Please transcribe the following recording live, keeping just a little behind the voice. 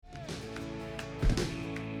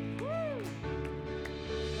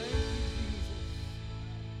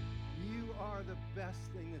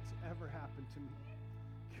that's ever happened to me.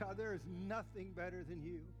 God, there is nothing better than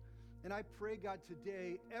you. And I pray, God,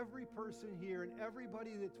 today, every person here and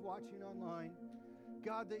everybody that's watching online,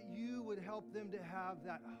 God, that you would help them to have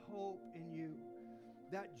that hope in you,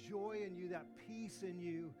 that joy in you, that peace in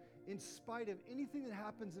you. In spite of anything that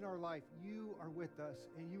happens in our life, you are with us,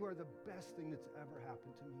 and you are the best thing that's ever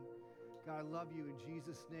happened to me. God, I love you in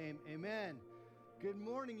Jesus' name. Amen. Good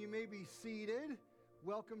morning. You may be seated.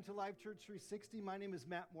 Welcome to Life Church 360. My name is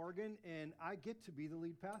Matt Morgan, and I get to be the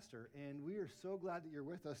lead pastor. And we are so glad that you're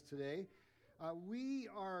with us today. We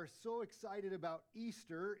are so excited about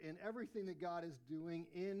Easter and everything that God is doing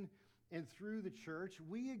in and through the church.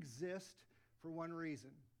 We exist for one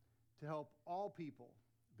reason: to help all people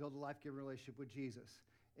build a life-giving relationship with Jesus.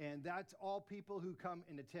 And that's all people who come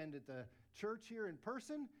and attend at the church here in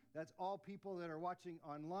person. That's all people that are watching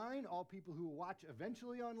online, all people who will watch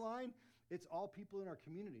eventually online. It's all people in our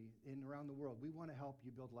community and around the world. We want to help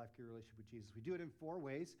you build a life-giving relationship with Jesus. We do it in 4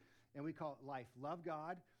 ways, and we call it life. Love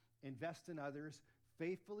God, invest in others,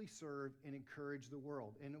 faithfully serve, and encourage the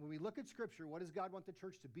world. And when we look at Scripture, what does God want the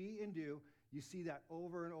church to be and do? You see that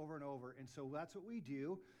over and over and over. And so that's what we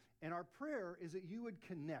do. And our prayer is that you would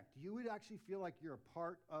connect. You would actually feel like you're a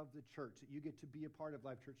part of the church, that you get to be a part of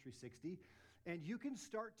Life Church 360. And you can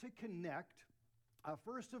start to connect,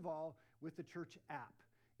 first of all, with the church app.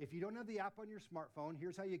 If you don't have the app on your smartphone,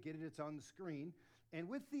 here's how you get it. It's on the screen. And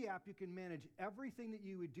with the app, you can manage everything that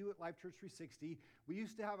you would do at Life Church 360. We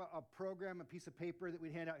used to have a program, a piece of paper that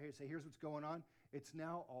we'd hand out here, say, here's what's going on. It's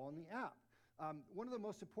now all in the app. One of the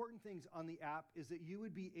most important things on the app is that you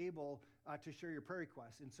would be able to share your prayer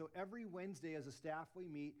requests. And so every Wednesday as a staff, we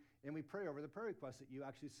meet and we pray over the prayer requests that you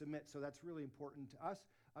actually submit. So that's really important to us.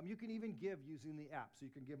 You can even give using the app, so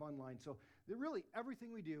you can give online. So really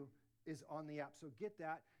everything we do is on the app, so get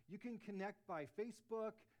that. You can connect by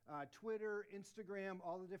Facebook, Twitter, Instagram,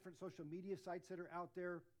 all the different social media sites that are out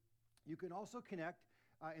there. You can also connect,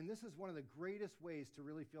 and this is one of the greatest ways to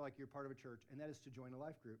really feel like you're part of a church, and that is to join a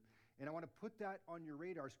life group. And I want to put that on your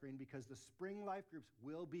radar screen because the spring life groups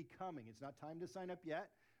will be coming. It's not time to sign up yet,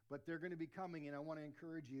 but they're going to be coming, and I want to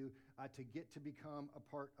encourage you to get to become a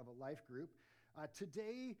part of a life group.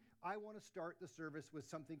 Today, I want to start the service with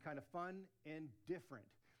something kind of fun and different.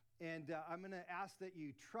 And I'm going to ask that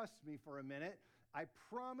you trust me for a minute. I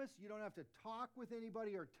promise you don't have to talk with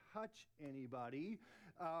anybody or touch anybody.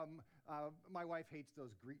 My wife hates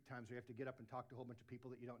those Greek times where you have to get up and talk to a whole bunch of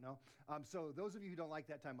people that you don't know. So those of you who don't like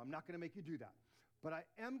that time, I'm not going to make you do that. But I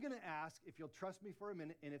am going to ask if you'll trust me for a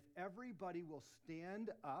minute, and if everybody will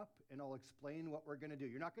stand up, and I'll explain what we're going to do.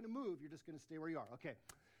 You're not going to move. You're just going to stay where you are. Okay.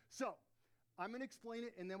 So I'm going to explain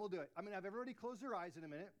it, and then we'll do it. I'm going to have everybody close their eyes in a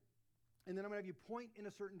minute. And then I'm going to have you point in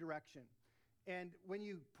a certain direction. And when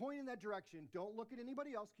you point in that direction, don't look at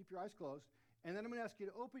anybody else. Keep your eyes closed. And then I'm going to ask you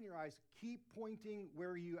to open your eyes. Keep pointing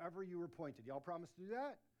wherever you were pointed. Y'all promise to do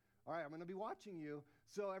that? All right, I'm going to be watching you.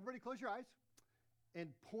 So everybody close your eyes and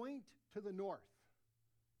point to the north.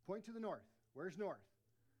 Point to the north. Where's north?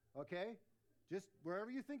 Okay? Just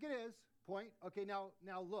wherever you think it is, point. Okay, now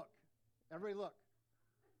look. Everybody look.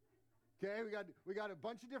 Okay, we got a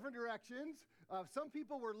bunch of different directions. Some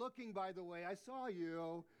people were looking, by the way. I saw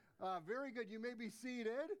you. Very good. You may be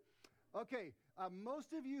seated. Okay,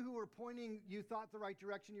 most of you who were pointing, you thought the right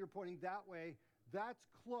direction. You were pointing that way. That's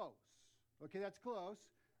close. Okay, that's close.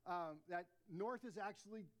 That north is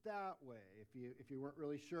actually that way, if you weren't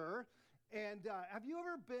really sure. And have you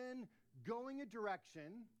ever been going a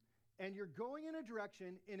direction, and you're going in a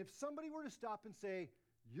direction, and if somebody were to stop and say,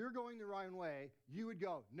 you're going the wrong way, you would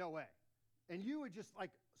go, no way. And you would just like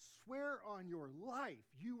swear on your life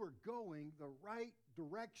you were going the right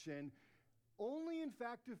direction, only in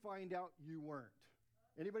fact to find out you weren't.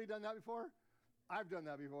 Anybody done that before? I've done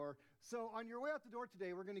that before. So on your way out the door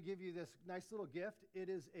today, we're going to give you this nice little gift. It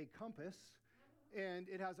is a compass, and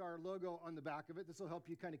it has our logo on the back of it. This will help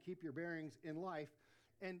you kind of keep your bearings in life.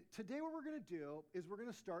 And today what we're going to do is we're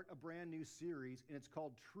going to start a brand new series, and it's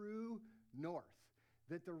called True North.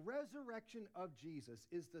 That the resurrection of Jesus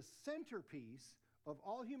is the centerpiece of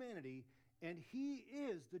all humanity, and he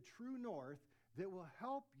is the true north that will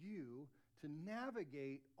help you to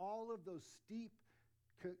navigate all of those steep,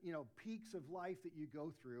 peaks of life that you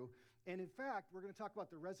go through. And in fact, we're going to talk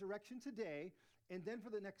about the resurrection today, and then for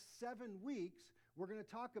the next 7 weeks, we're going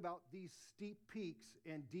to talk about these steep peaks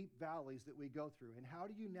and deep valleys that we go through, and how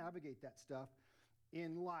do you navigate that stuff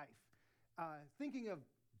in life. Thinking of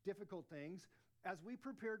difficult things, as we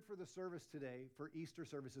prepared for the service today, for Easter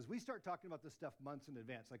services, we start talking about this stuff months in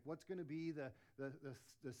advance, like what's going to be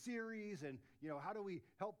the series, and how do we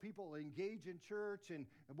help people engage in church, and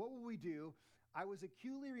what will we do? I was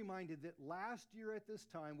acutely reminded that last year at this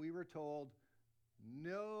time we were told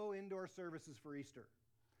no indoor services for Easter.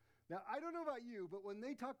 Now, I don't know about you, but when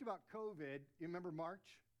they talked about COVID, you remember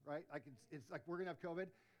March, right? It's like we're going to have COVID.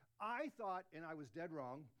 I thought, and I was dead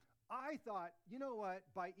wrong, I thought, you know what,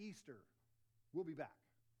 by Easter, we'll be back.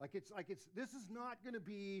 This is not going to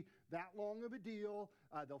be that long of a deal.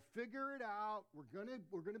 They'll figure it out. We're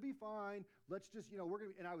gonna be fine. Let's just,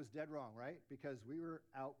 and I was dead wrong, right? Because we were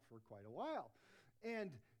out for quite a while.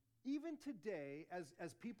 And even today,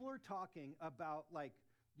 as people are talking about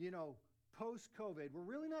post-COVID, we're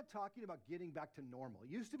really not talking about getting back to normal.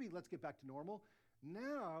 It used to be, let's get back to normal.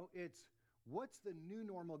 Now it's, what's the new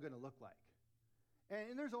normal going to look like?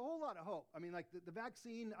 And there's a whole lot of hope. I mean, like the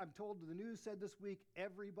vaccine, I'm told the news said this week,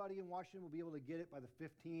 everybody in Washington will be able to get it by the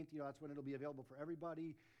 15th. That's when it'll be available for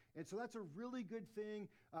everybody. And so that's a really good thing.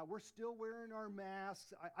 We're still wearing our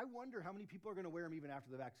masks. I wonder how many people are going to wear them even after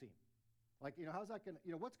the vaccine. How's that going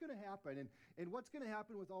to, what's going to happen? And what's going to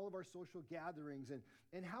happen with all of our social gatherings?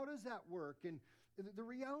 And how does that work? And the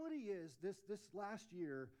reality is this last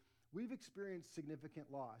year, we've experienced significant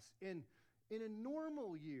loss. In a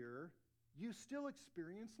normal year, you still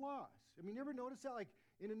experience loss. I mean, you ever notice that? Like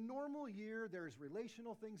in a normal year, there's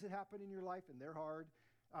relational things that happen in your life and they're hard.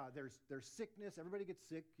 There's sickness. Everybody gets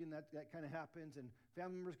sick and that kind of happens, and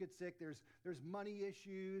family members get sick. There's money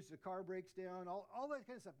issues. The car breaks down, all that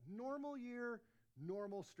kind of stuff. Normal year,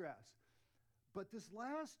 normal stress. But this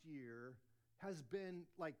last year has been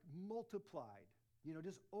like multiplied,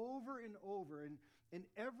 just over and over. And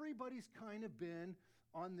everybody's kind of been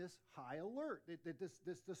on this high alert.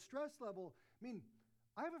 The stress level. I mean,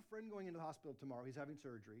 I have a friend going into the hospital tomorrow. He's having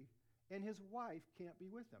surgery, and his wife can't be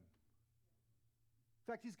with him.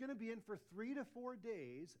 In fact, he's going to be in for 3 to 4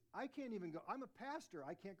 days. I can't even go. I'm a pastor.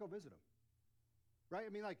 I can't go visit him. Right? I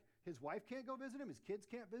mean, like, his wife can't go visit him. His kids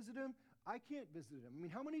can't visit him. I can't visit him. I mean,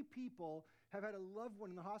 how many people have had a loved one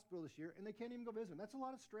in the hospital this year and they can't even go visit him? That's a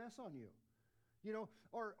lot of stress on you.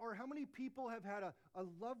 Or how many people have had a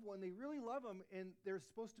loved one, they really love them, and there's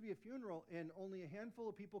supposed to be a funeral, and only a handful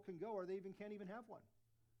of people can go, or they can't even have one.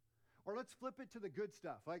 Or let's flip it to the good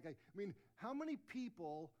stuff. How many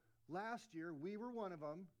people last year, we were one of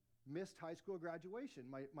them, missed high school graduation?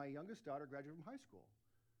 My youngest daughter graduated from high school.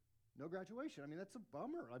 No graduation. I mean, that's a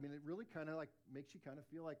bummer. I mean, it really kind of makes you kind of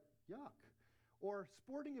feel like yuck. Or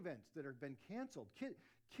sporting events that have been canceled.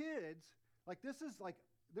 Kids, this is like,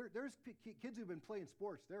 there's kids who've been playing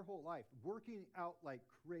sports their whole life, working out like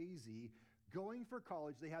crazy, going for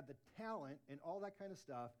college. They have the talent and all that kind of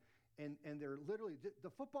stuff, and they're literally, the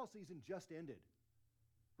football season just ended,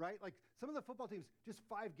 right? Like some of the football teams, just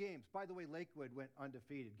 5 games. By the way, Lakewood went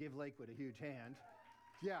undefeated. Give Lakewood a huge hand.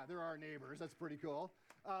 Yeah, they're our neighbors. That's pretty cool.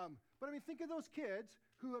 But I mean, think of those kids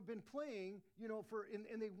who have been playing,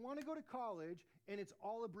 and they want to go to college, and it's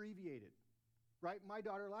all abbreviated. Right, my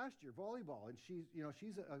daughter last year, volleyball, and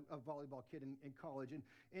she's a volleyball kid in college.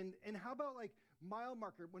 And how about like mile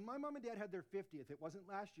marker? When my mom and dad had their 50th, it wasn't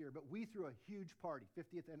last year, but we threw a huge party,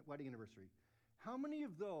 50th wedding anniversary. How many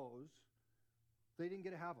of those they didn't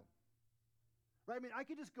get to have them? Right, I mean, I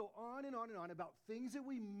could just go on and on and on about things that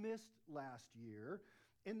we missed last year.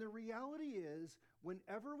 And the reality is,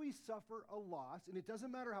 whenever we suffer a loss, and it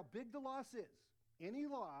doesn't matter how big the loss is, any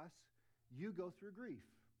loss, you go through grief.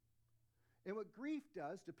 And what grief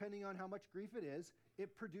does, depending on how much grief it is,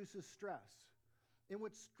 it produces stress. And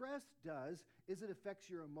what stress does is it affects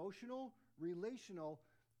your emotional, relational,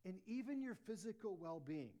 and even your physical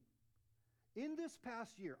well-being. In this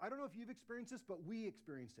past year, I don't know if you've experienced this, but we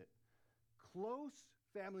experienced it. Close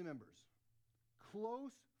family members,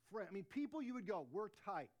 close friends, I mean, people you would go, we're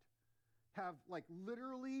tight, have like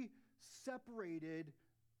literally separated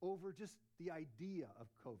over just the idea of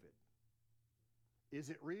COVID. Is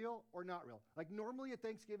it real or not real? Like normally at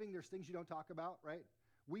Thanksgiving, there's things you don't talk about, right?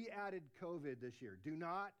 We added COVID this year. Do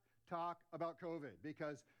not talk about COVID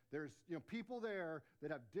because there's people there that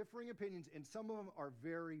have differing opinions, and some of them are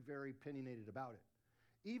very, very opinionated about it.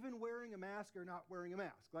 Even wearing a mask or not wearing a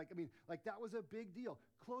mask. That was a big deal.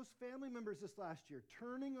 Close family members this last year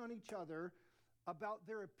turning on each other about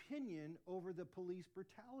their opinion over the police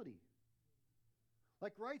brutality.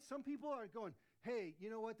 Some people are going, hey, you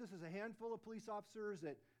know what? This is a handful of police officers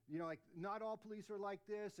that, not all police are like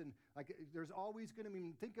this. And there's always going to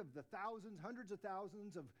be, think of the thousands, hundreds of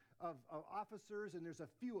thousands of officers, and there's a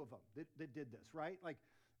few of them that did this, right?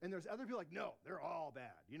 And there's other people no, they're all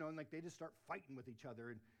bad, and they just start fighting with each other.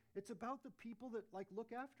 And it's about the people that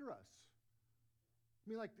look after us. I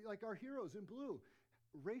mean, like our heroes in blue.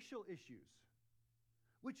 Racial issues,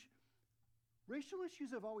 which racial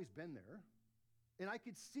issues have always been there. And I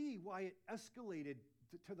could see why it escalated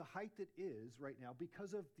to the height it is right now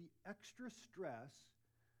because of the extra stress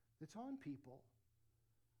that's on people.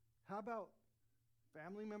 How about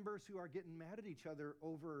family members who are getting mad at each other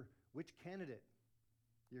over which candidate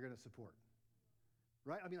you're going to support?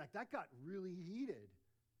 Right? I mean, like that got really heated.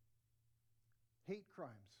 Hate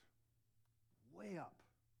crimes, way up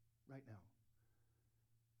right now.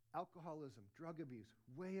 Alcoholism, drug abuse,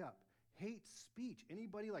 way up. Hate speech.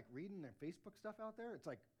 Anybody like reading their Facebook stuff out there? It's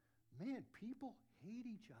like, man, people hate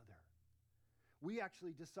each other. We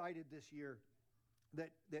actually decided this year that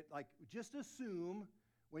like just assume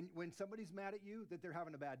when somebody's mad at you that they're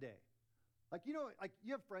having a bad day. Like, you know, like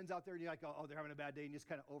you have friends out there and you're like, oh, they're having a bad day, and you just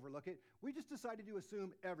kind of overlook it. We just decided to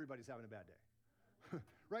assume everybody's having a bad day.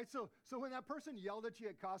 Right? So when that person yelled at you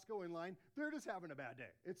at Costco in line, they're just having a bad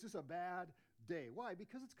day. It's just a bad day. Why?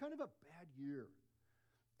 Because it's kind of a bad year.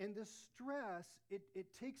 And the stress, it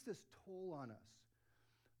takes this toll on us.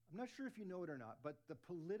 I'm not sure if you know it or not, but the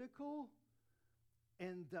political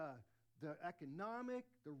and the economic,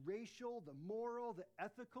 the racial, the moral, the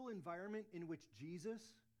ethical environment in which Jesus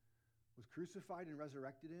was crucified and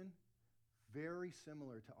resurrected in, very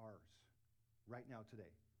similar to ours right now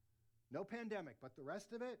today. No pandemic, but the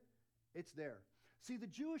rest of it, it's there. See, the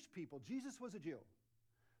Jewish people, Jesus was a Jew.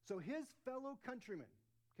 So his fellow countrymen,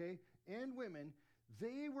 okay, and women,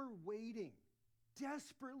 they were waiting,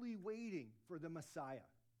 desperately waiting for the Messiah.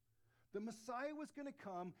 The Messiah was going to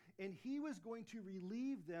come, and he was going to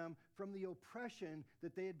relieve them from the oppression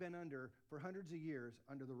that they had been under for hundreds of years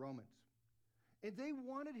under the Romans. And they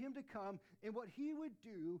wanted him to come, and what he would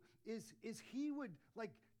do is he would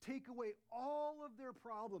like take away all of their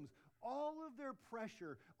problems, all of their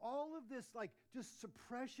pressure, all of this like just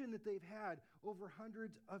suppression that they've had over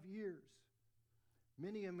hundreds of years.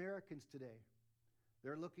 Many Americans today,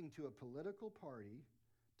 they're looking to a political party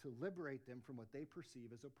to liberate them from what they perceive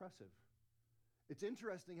as oppressive. It's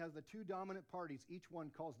interesting how the two dominant parties, each one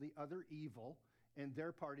calls the other evil, and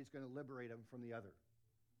their party's going to liberate them from the other.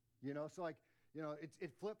 You know, so like, you know,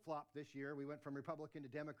 it flip-flopped this year. We went from Republican to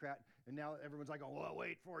Democrat, and now everyone's like, oh, well,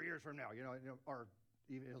 wait, 4 years from now, or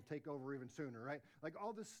even it'll take over even sooner, right? Like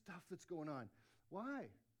all this stuff that's going on. Why?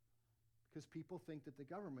 Because people think that the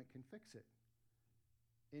government can fix it.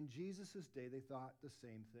 In Jesus' day, they thought the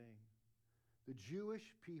same thing. The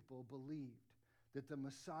Jewish people believed that the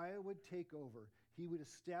Messiah would take over. He would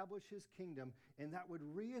establish his kingdom, and that would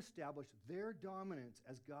reestablish their dominance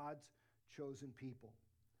as God's chosen people.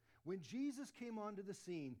 When Jesus came onto the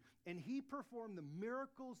scene and he performed the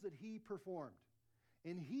miracles that he performed,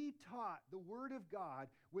 and he taught the word of God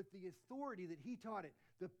with the authority that he taught it,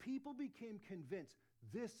 the people became convinced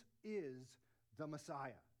this is the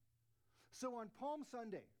Messiah. So on Palm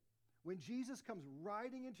Sunday, when Jesus comes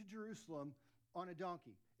riding into Jerusalem on a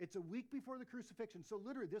donkey, it's a week before the crucifixion, so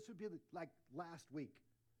literally this would be like last week.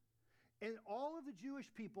 And all of the Jewish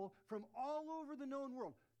people from all over the known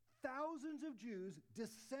world, thousands of Jews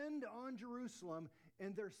descend on Jerusalem,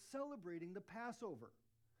 and they're celebrating the Passover.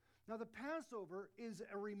 Now, the Passover is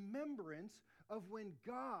a remembrance of when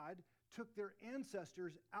God took their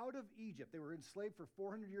ancestors out of Egypt. They were enslaved for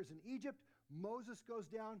 400 years in Egypt. Moses goes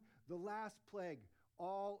down, the last plague,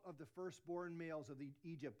 all of the firstborn males of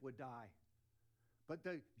Egypt would die. But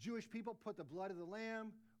the Jewish people put the blood of the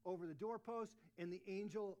lamb over the doorpost, and the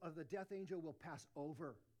angel of the death angel will pass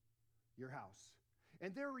over your house.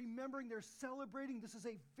 And they're remembering, they're celebrating. This is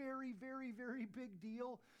a very, very, very big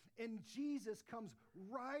deal. And Jesus comes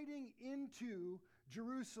riding into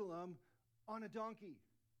Jerusalem on a donkey.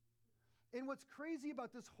 And what's crazy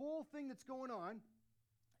about this whole thing that's going on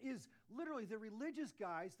is literally the religious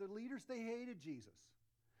guys, the leaders, they hated Jesus.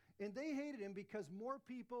 And they hated him because more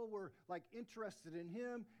people were like interested in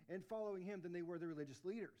him and following him than they were the religious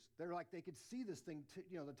leaders. They're like, they could see this thing,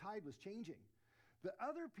 the tide was changing. The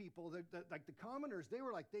other people, like the commoners, they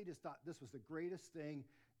were like, they just thought this was the greatest thing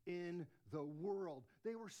in the world.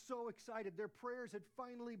 They were so excited. Their prayers had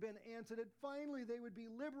finally been answered, and finally they would be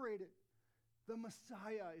liberated. The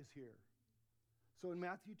Messiah is here. So in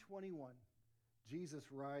Matthew 21, Jesus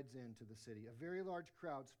rides into the city. A very large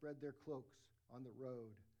crowd spread their cloaks on the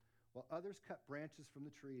road, while others cut branches from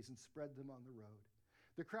the trees and spread them on the road.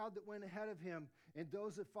 The crowd that went ahead of him and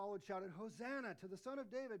those that followed shouted, Hosanna to the Son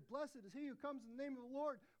of David. Blessed is he who comes in the name of the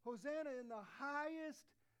Lord. Hosanna in the highest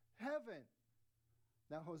heaven.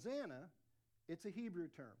 Now, Hosanna, it's a Hebrew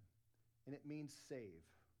term, and it means save.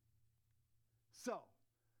 So,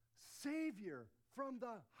 Savior from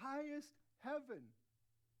the highest heaven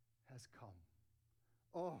has come.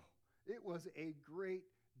 Oh, It was a great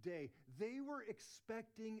day. They were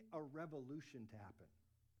expecting a revolution to happen.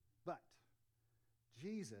 But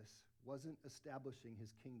Jesus wasn't establishing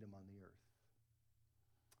his kingdom on the earth.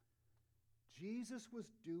 Jesus was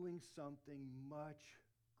doing something much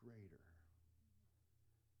greater.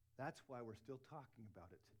 That's why we're still talking about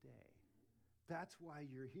it today. That's why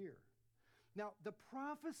you're here. Now, the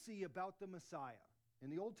prophecy about the Messiah, in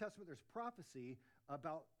the Old Testament, there's prophecy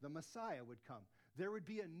about the Messiah would come. There would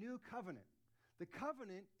be a new covenant. The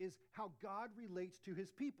covenant is how God relates to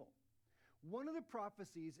his people. One of the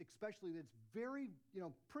prophecies, especially that's very,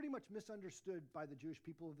 pretty much misunderstood by the Jewish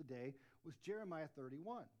people of the day, was Jeremiah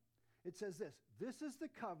 31. It says this, "This is the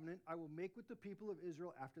covenant I will make with the people of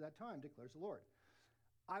Israel after that time, declares the Lord.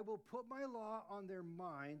 I will put my law on their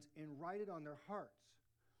minds and write it on their hearts.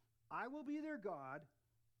 I will be their God,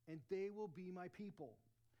 and they will be my people.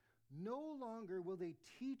 No longer will they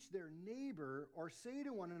teach their neighbor or say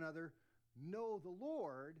to one another, 'Know the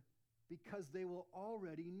Lord,' because they will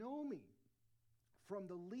already know me. From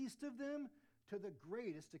the least of them to the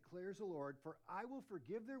greatest, declares the Lord, for I will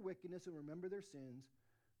forgive their wickedness and remember their sins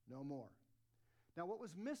no more." Now, what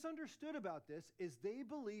was misunderstood about this is they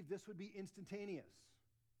believed this would be instantaneous.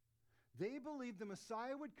 They believed the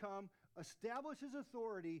Messiah would come, establish his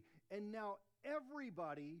authority, and now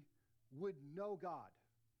everybody would know God.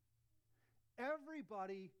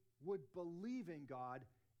 Everybody would believe in God.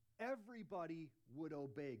 Everybody would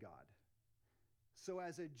obey God. So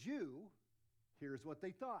as a Jew, here's what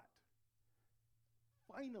they thought.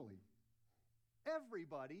 Finally,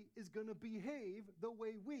 everybody is going to behave the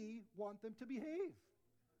way we want them to behave.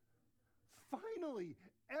 Finally,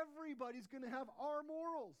 everybody's going to have our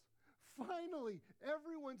morals. Finally,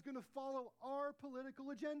 everyone's going to follow our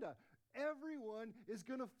political agenda. Everyone is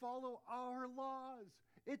going to follow our laws.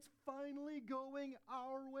 It's finally going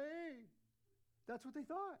our way. That's what they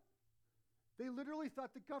thought. They literally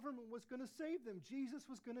thought the government was going to save them. Jesus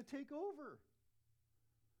was going to take over.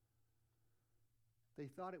 They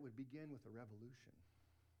thought it would begin with a revolution.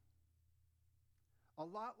 A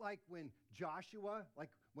lot like when Joshua,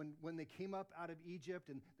 when they came up out of Egypt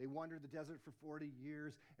and they wandered the desert for 40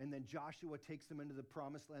 years, and then Joshua takes them into the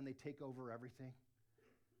promised land, they take over everything.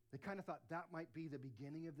 They kind of thought that might be the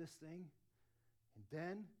beginning of this thing. And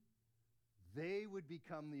then they would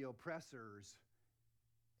become the oppressors,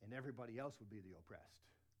 and everybody else would be the oppressed.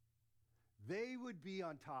 They would be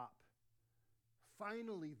on top.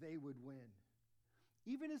 Finally, they would win.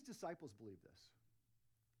 Even his disciples believed this.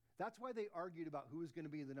 That's why they argued about who was going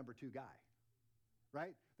to be the number 2 guy,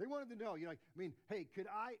 right? They wanted to know, hey,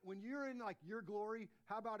 when you're in your glory,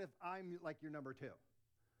 how about if I'm your number 2?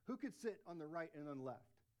 Who could sit on the right and on the left?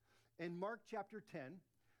 In Mark chapter 10,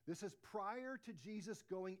 this is prior to Jesus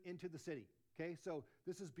going into the city, okay? So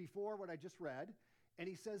this is before what I just read, and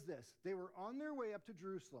he says this, "They were on their way up to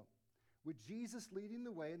Jerusalem, with Jesus leading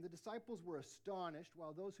the way, and the disciples were astonished,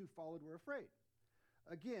 while those who followed were afraid.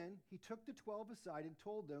 Again, he took the 12 aside and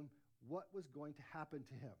told them what was going to happen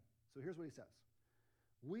to him." So here's what he says.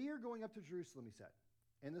 "We are going up to Jerusalem," he said,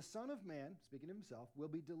 "and the Son of Man," speaking of himself, "will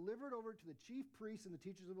be delivered over to the chief priests and the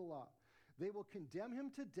teachers of the law. They will condemn him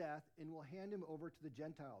to death and will hand him over to the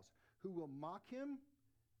Gentiles, who will mock him,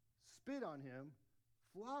 spit on him,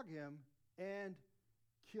 flog him, and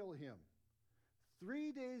kill him.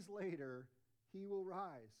 3 days later, he will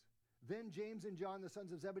rise." Then James and John, the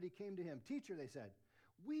sons of Zebedee, came to him. "Teacher," they said,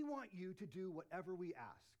 "we want you to do whatever we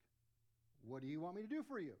ask." "What do you want me to do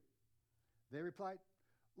for you?" They replied,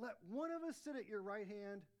 "Let one of us sit at your right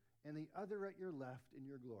hand and the other at your left in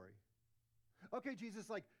your glory." Okay, Jesus,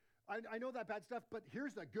 I know that bad stuff, but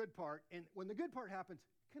here's the good part. And when the good part happens,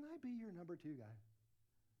 can I be your number 2 guy?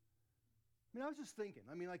 I was just thinking,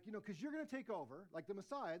 because you're going to take over, like the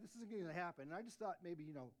Messiah, this isn't going to happen. And I just thought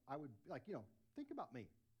maybe, I would, think about me.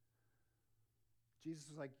 Jesus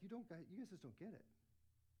was like, you guys just don't get it.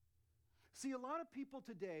 See, a lot of people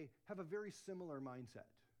today have a very similar mindset.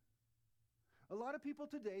 A lot of people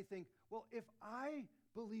today think, well, if I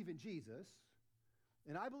believe in Jesus,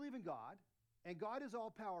 and I believe in God, and God is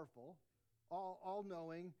all-powerful,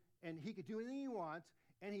 all-knowing, and he could do anything he wants,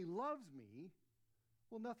 and he loves me,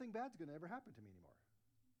 well, nothing bad's going to ever happen to me anymore.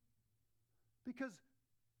 Because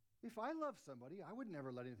if I love somebody, I would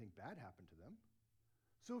never let anything bad happen to them.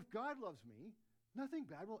 So if God loves me, nothing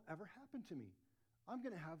bad will ever happen to me. I'm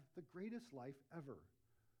going to have the greatest life ever.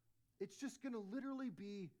 It's just going to literally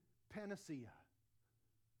be panacea.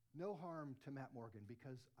 No harm to Matt Morgan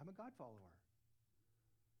because I'm a God follower.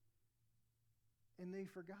 And they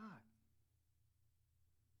forgot.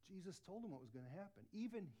 Jesus told them what was going to happen.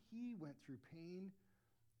 Even he went through pain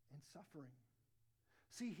and suffering.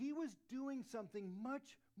 See, he was doing something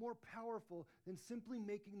much more powerful than simply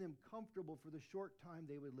making them comfortable for the short time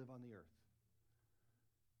they would live on the earth.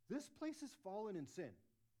 This place is fallen in sin.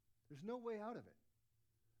 There's no way out of it.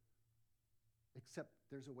 Except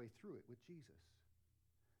there's a way through it with Jesus.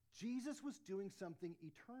 Jesus was doing something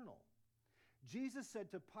eternal. Jesus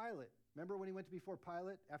said to Pilate, remember when he went before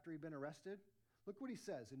Pilate after he'd been arrested? Look what he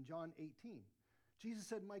says in John 18. Jesus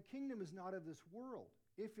said, "My kingdom is not of this world.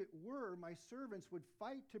 If it were, my servants would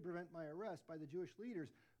fight to prevent my arrest by the Jewish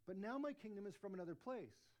leaders, but now my kingdom is from another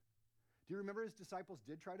place." Do you remember his disciples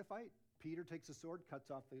did try to fight? Peter takes a sword,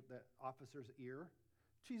 cuts off the officer's ear.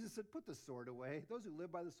 Jesus said, "Put the sword away. Those who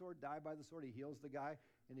live by the sword die by the sword." He heals the guy,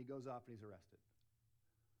 and he goes off and he's arrested.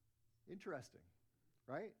 Interesting,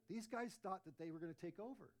 right? These guys thought that they were going to take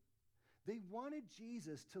over. They wanted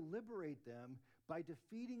Jesus to liberate them by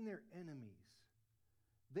defeating their enemies.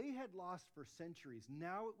 They had lost for centuries.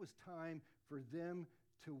 Now it was time for them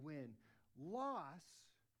to win. Loss,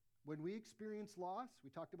 when we experience loss, we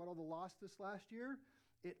talked about all the loss this last year,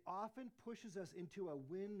 it often pushes us into a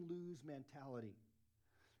win-lose mentality.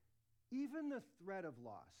 Even the threat of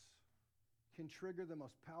loss can trigger the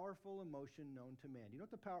most powerful emotion known to man. You know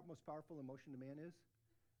what the most powerful emotion to man is?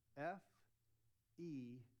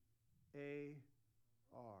 F-E-A-R.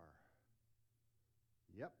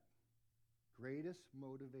 Yep. Greatest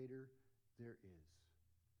motivator there is.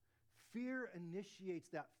 Fear initiates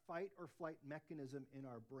that fight or flight mechanism in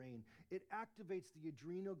our brain. It activates the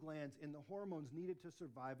adrenal glands and the hormones needed to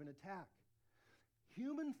survive an attack.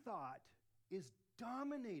 Human thought is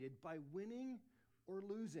dominated by winning or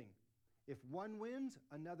losing. If one wins,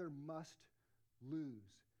 another must lose.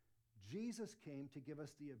 Jesus came to give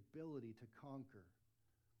us the ability to conquer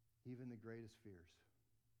even the greatest fears.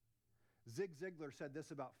 Zig Ziglar said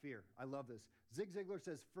this about fear. I love this. Zig Ziglar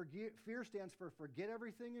says, fear stands for forget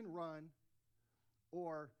everything and run,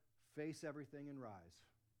 or face everything and rise.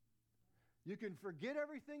 You can forget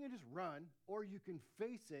everything and just run, or you can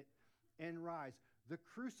face it and rise. The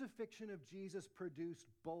crucifixion of Jesus produced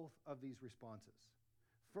both of these responses.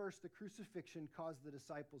 First, the crucifixion caused the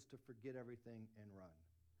disciples to forget everything and run.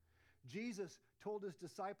 Jesus told his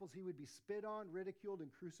disciples he would be spit on, ridiculed,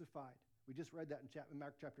 and crucified. We just read that in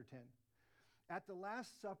Mark chapter 10. At the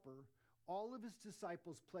Last Supper, all of his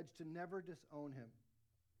disciples pledged to never disown him,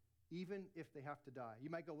 even if they have to die. You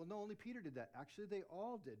might go, well, no, only Peter did that. Actually, they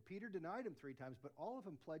all did. Peter denied him 3 times, but all of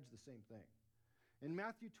them pledged the same thing. In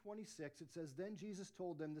Matthew 26, it says, "Then Jesus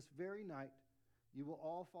told them, this very night, you will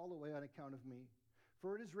all fall away on account of me.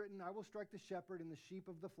 For it is written, I will strike the shepherd, and the sheep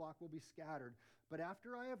of the flock will be scattered. But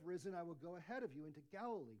after I have risen, I will go ahead of you into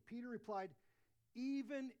Galilee." Peter replied,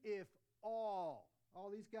 "Even if all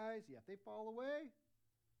these guys, if they fall away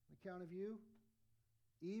on account of you,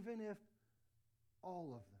 even if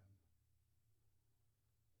all of them,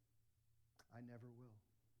 I never will."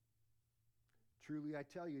 "Truly I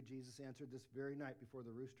tell you," Jesus answered, "this very night before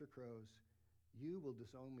the rooster crows, you will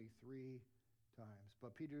disown me 3 times."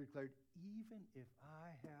 But Peter declared, "Even if I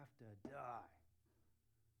have to die,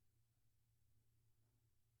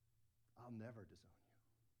 I'll never disown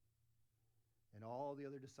you." And all the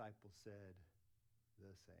other disciples said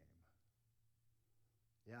the same.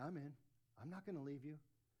 Yeah, I'm in. I'm not going to leave you.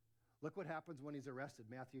 Look what happens when he's arrested.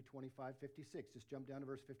 Matthew 25:56. Just jump down to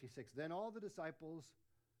verse 56. "Then all the disciples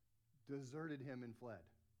deserted him and fled."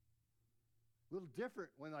 A little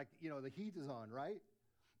different when, the heat is on, right?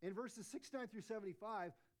 In verses 69 through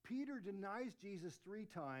 75, Peter denies Jesus 3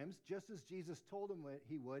 times, just as Jesus told him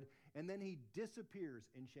he would, and then he disappears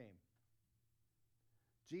in shame.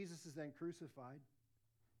 Jesus is then crucified.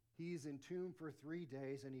 He's entombed for 3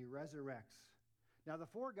 days, and he resurrects. Now, the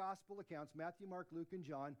 4 gospel accounts, Matthew, Mark, Luke, and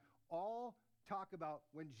John, all talk about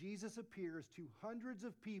when Jesus appears to hundreds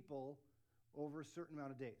of people over a certain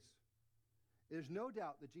amount of days. There's no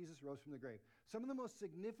doubt that Jesus rose from the grave. Some of the most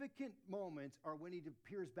significant moments are when he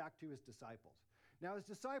appears back to his disciples. Now, his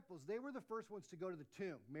disciples, they were the first ones to go to the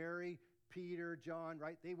tomb. Mary, Peter, John,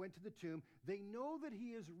 right? They went to the tomb. They know that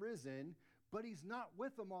he is risen, but he's not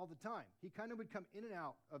with them all the time. He kind of would come in and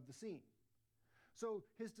out of the scene. So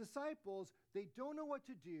his disciples, they don't know what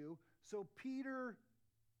to do. So Peter,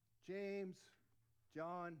 James,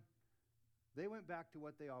 John, they went back to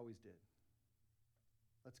what they always did.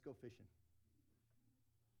 Let's go fishing.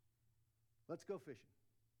 Let's go fishing.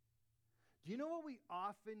 Do you know what we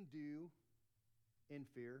often do in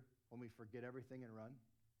fear when we forget everything and run?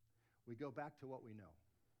 We go back to what we know.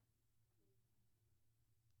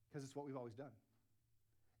 Because it's what we've always done.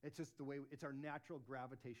 It's just the way, it's our natural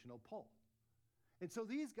gravitational pull. And so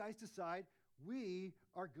these guys decide we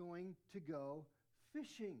are going to go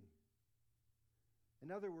fishing.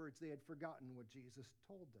 In other words, they had forgotten what Jesus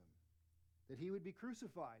told them, that he would be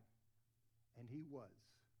crucified, and he was.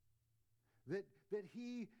 That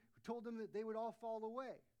he told them that they would all fall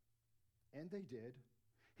away, and they did.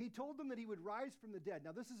 He told them that he would rise from the dead.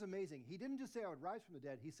 Now, this is amazing. He didn't just say, I would rise from the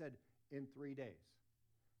dead. He said, in 3 days.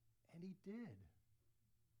 And he did.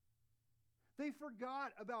 They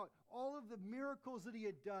forgot about all of the miracles that he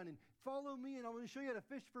had done, and follow me, and I'm going to show you how to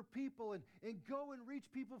fish for people, and go and reach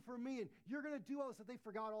people for me, and you're going to do all this. They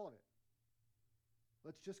forgot all of it.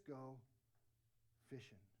 Let's just go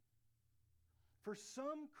fishing. For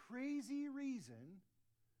some crazy reason,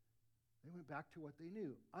 they went back to what they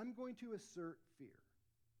knew. I'm going to assert fear.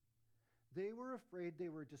 They were afraid they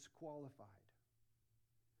were disqualified,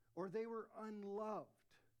 or they were unloved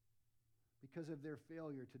because of their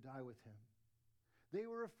failure to die with him. They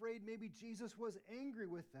were afraid maybe Jesus was angry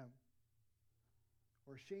with them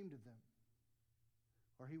or ashamed of them,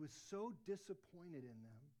 or he was so disappointed in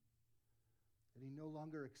them that he no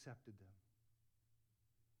longer accepted them.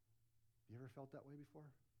 You ever felt that way before?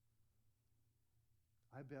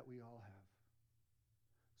 I bet we all have.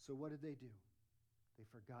 So what did they do? They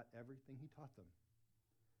forgot everything he taught them,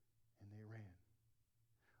 and they ran.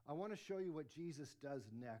 I want to show you what Jesus does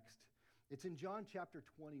next. It's in John chapter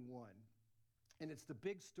 21, and it's the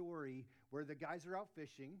big story where the guys are out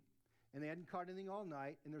fishing, and they hadn't caught anything all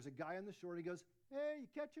night, and there's a guy on the shore, and he goes, hey, you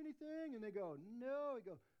catch anything? And they go, no. He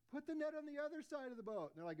goes, put the net on the other side of the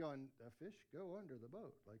boat. And they're like going, a fish go under the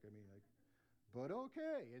boat. But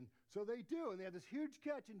okay. And so they do, and they have this huge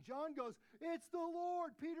catch, and John goes, it's the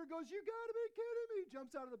Lord. Peter goes, you got to be kidding me. He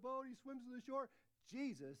jumps out of the boat, he swims to the shore.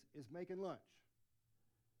 Jesus is making lunch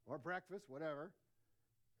or breakfast, whatever.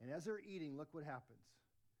 And as they're eating, look what happens.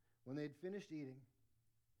 When they had finished eating,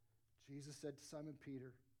 Jesus said to Simon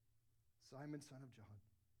Peter, Simon, son of John,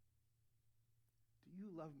 do you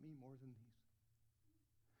love me more than these?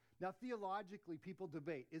 Now, theologically, people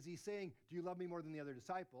debate. Is he saying, do you love me more than the other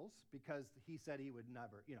disciples? Because he said he would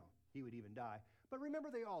never, he would even die. But remember,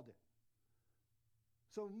 they all did.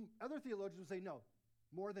 So other theologians would say, no,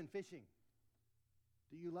 more than fishing.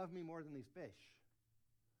 Do you love me more than these fish?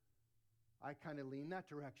 I kind of lean that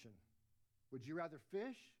direction. Would you rather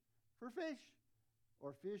fish for fish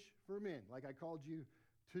or fish for men, like I called you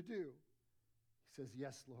to do? He says,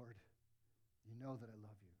 yes, Lord, you know that I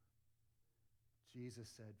love you. Jesus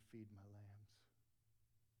said, feed my lambs.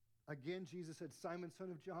 Again, Jesus said, Simon,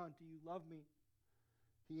 son of John, do you love me?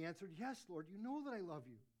 He answered, yes, Lord, you know that I love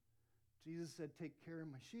you. Jesus said, take care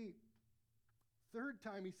of my sheep. Third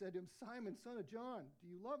time he said to him, Simon, son of John,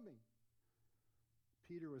 do you love me?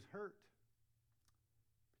 Peter was hurt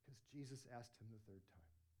because Jesus asked him the third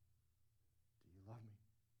time, do you love me?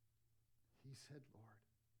 He said, Lord,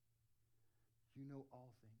 you know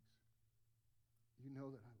all things. You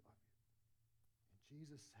know that I love you.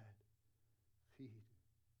 Jesus said, feed my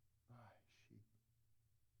sheep.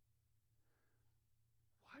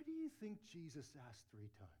 Why do you think Jesus asked 3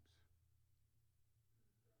 times?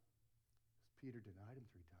 Because Peter denied him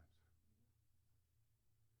 3 times.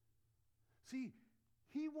 See,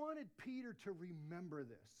 he wanted Peter to remember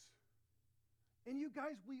this. And you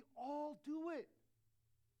guys, we all do it.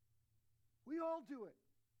 We all do it.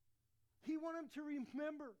 He wanted him to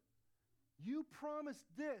remember. You promised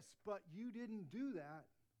this, but you didn't do that.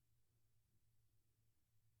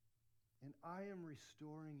 And I am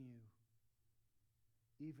restoring you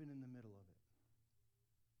even in the middle of it.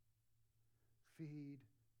 Feed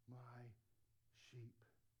my sheep.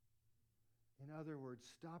 In other words,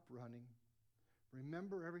 stop running.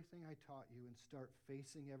 Remember everything I taught you and start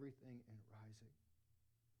facing everything and rising.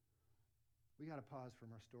 We got to pause from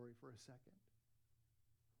our story for a second.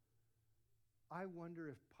 I wonder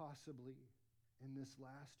if possibly in this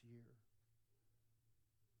last year,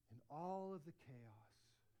 in all of the chaos,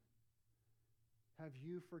 have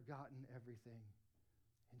you forgotten everything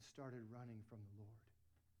and started running from the Lord?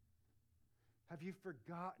 Have you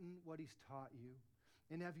forgotten what he's taught you?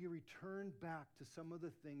 And have you returned back to some of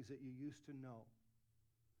the things that you used to know?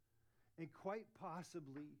 And quite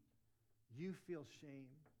possibly, you feel shame.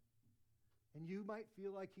 And you might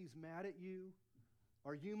feel like he's mad at you.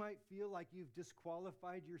 Or you might feel like you've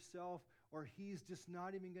disqualified yourself, or he's just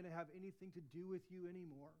not even going to have anything to do with you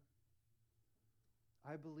anymore.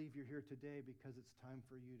 I believe you're here today because it's time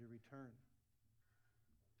for you to return,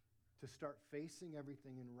 to start facing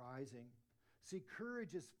everything and rising. See,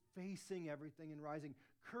 courage is facing everything and rising.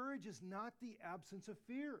 Courage is not the absence of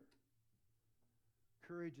fear.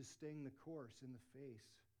 Courage is staying the course in the face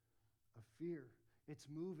of fear. It's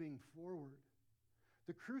moving forward.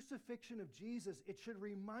 The crucifixion of Jesus, it should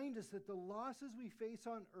remind us that the losses we face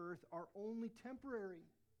on earth are only temporary.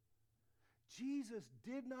 Jesus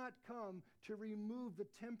did not come to remove the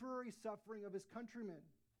temporary suffering of his countrymen,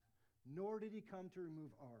 nor did he come to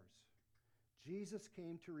remove ours. Jesus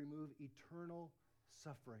came to remove eternal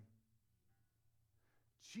suffering.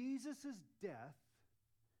 Jesus' death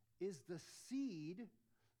is the seed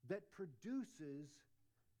that produces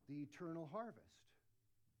the eternal harvest.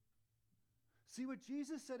 See what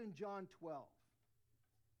Jesus said in John 12.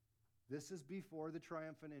 This is before the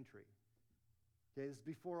triumphant entry. Okay, this is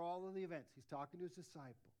before all of the events. He's talking to his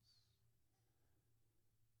disciples.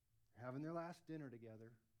 They're having their last dinner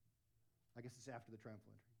together. I guess it's after the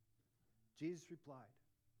triumphal entry. Jesus replied,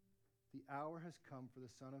 "The hour has come for the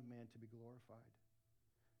Son of Man to be glorified.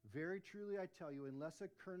 Very truly I tell you, unless a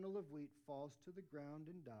kernel of wheat falls to the ground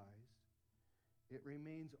and dies, it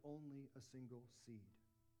remains only a single seed.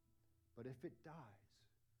 But if it dies,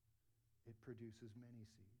 it produces many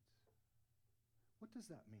seeds." What does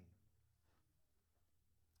that mean?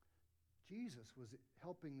 Jesus was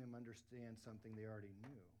helping them understand something they already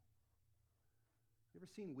knew. You ever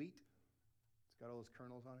seen wheat? It's got all those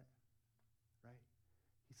kernels on it, right?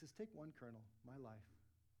 He says, take one kernel, my life.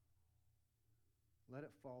 Let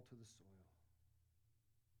it fall to the soil.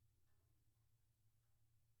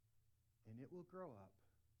 And it will grow up,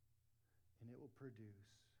 and it will produce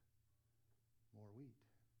more wheat.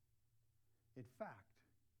 In fact,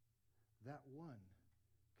 that one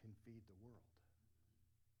can feed the world.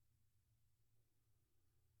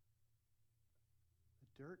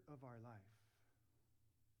 The dirt of our life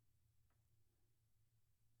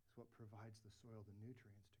is what provides the soil the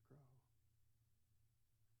nutrients to grow.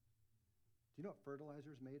 Do you know what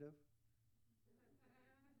fertilizer is made of?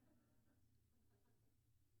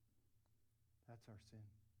 That's our sin.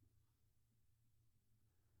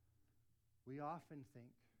 We often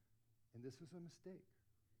think, and this is a mistake,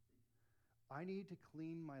 I need to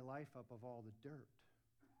clean my life up of all the dirt,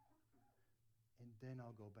 and then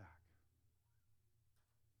I'll go back.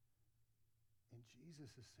 And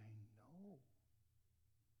Jesus is saying, no.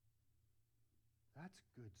 That's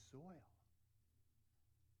good soil.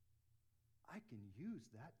 I can use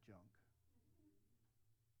that junk.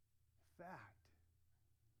 In fact,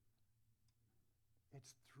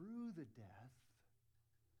 it's through the death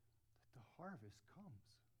that the harvest comes.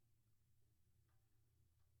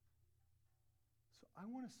 So I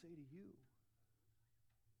want to say to you,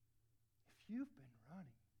 if you've been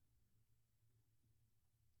running,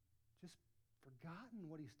 just forgotten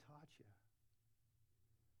what he's taught you,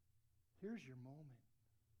 here's your moment.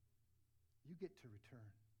 You get to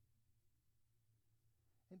return.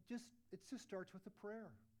 And it just starts with a prayer.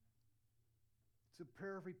 It's a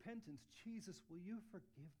prayer of repentance. Jesus, will you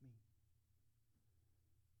forgive me?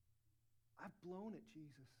 I've blown it,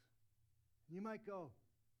 Jesus. And you might go,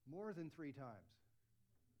 more than 3 times.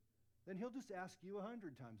 Then he'll just ask you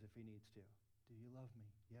 100 times if he needs to. Do you love me?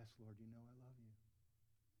 Yes, Lord, you know I love you.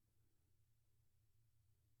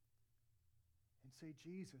 And say,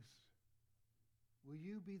 Jesus, will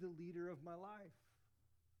you be the leader of my life?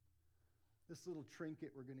 This little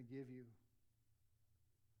trinket we're going to give you,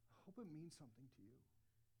 I hope it means something to you.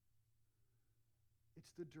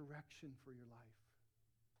 It's the direction for your life.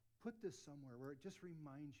 Put this somewhere where it just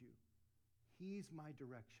reminds you, he's my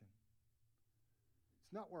direction.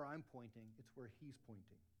 It's not where I'm pointing, it's where he's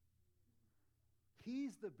pointing.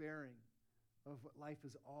 He's the bearing of what life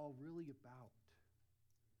is all really about.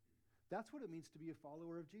 That's what it means to be a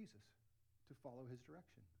follower of Jesus, to follow his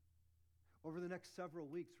direction. Over the next several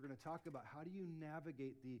weeks, we're going to talk about how do you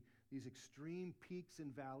navigate these extreme peaks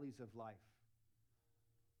and valleys of life.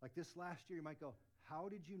 Like this last year, you might go, how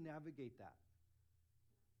did you navigate that?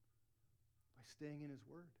 By staying in his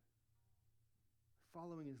word,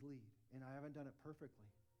 following his lead. And I haven't done it perfectly.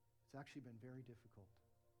 It's actually been very difficult.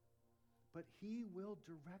 But he will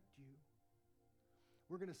direct you.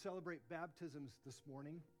 We're going to celebrate baptisms this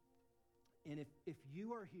morning. And if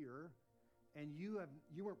you are here and you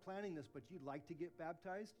weren't planning this, but you'd like to get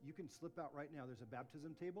baptized, you can slip out right now. There's a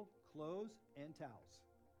baptism table, clothes, and towels.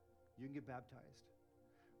 You can get baptized.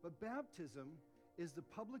 But baptism is the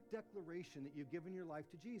public declaration that you've given your life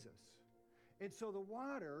to Jesus. And so the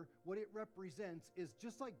water, what it represents is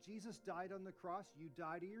just like Jesus died on the cross, you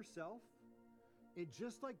die to yourself. And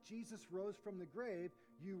just like Jesus rose from the grave,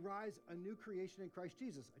 you rise a new creation in Christ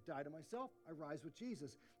Jesus. I die to myself, I rise with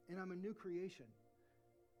Jesus, and I'm a new creation.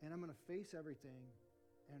 And I'm going to face everything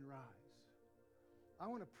and rise. I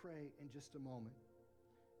want to pray in just a moment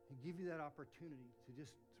and give you that opportunity to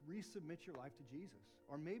just resubmit your life to Jesus.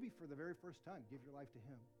 Or maybe for the very first time, give your life to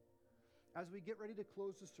him. As we get ready to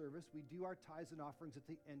close the service, we do our tithes and offerings at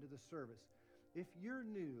the end of the service. If you're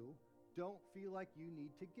new, don't feel like you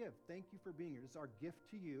need to give. Thank you for being here. This is our gift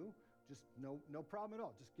to you. Just no problem at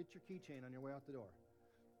all. Just get your keychain on your way out the door.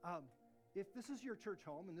 If this is your church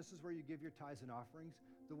home and this is where you give your tithes and offerings,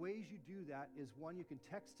 the ways you do that is, one, you can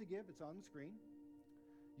text to give. It's on the screen.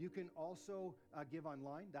 You can also give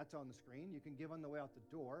online. That's on the screen. You can give on the way out the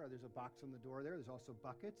door. There's a box on the door there. There's also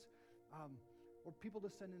buckets. Or people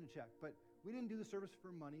just send in a check. But we didn't do the service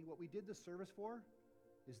for money. What we did the service for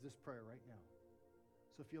is this prayer right now.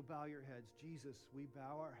 So if you'll bow your heads, Jesus, we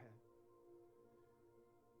bow our head.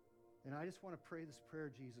 And I just want to pray this prayer,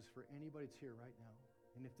 Jesus, for anybody that's here right now.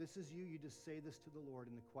 And if this is you, you just say this to the Lord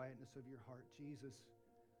in the quietness of your heart. Jesus,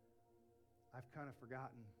 I've kind of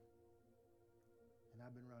forgotten, and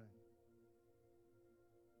I've been running.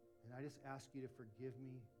 And I just ask you to forgive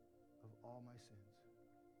me of all my sins.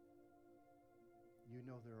 You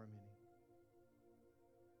know there are many.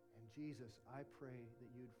 And Jesus, I pray that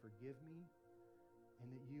you'd forgive me and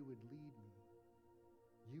that you would lead me.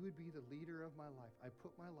 You would be the leader of my life. I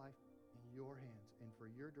put my life in your hands and for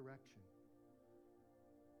your direction.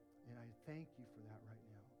 And I thank you for that right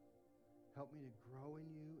now. Help me to grow in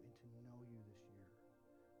you and to know you this year.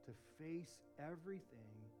 To face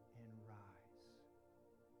everything and rise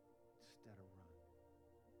instead of run.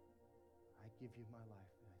 I give you my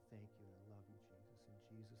life and I thank you and I love you, Jesus. In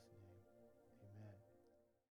Jesus'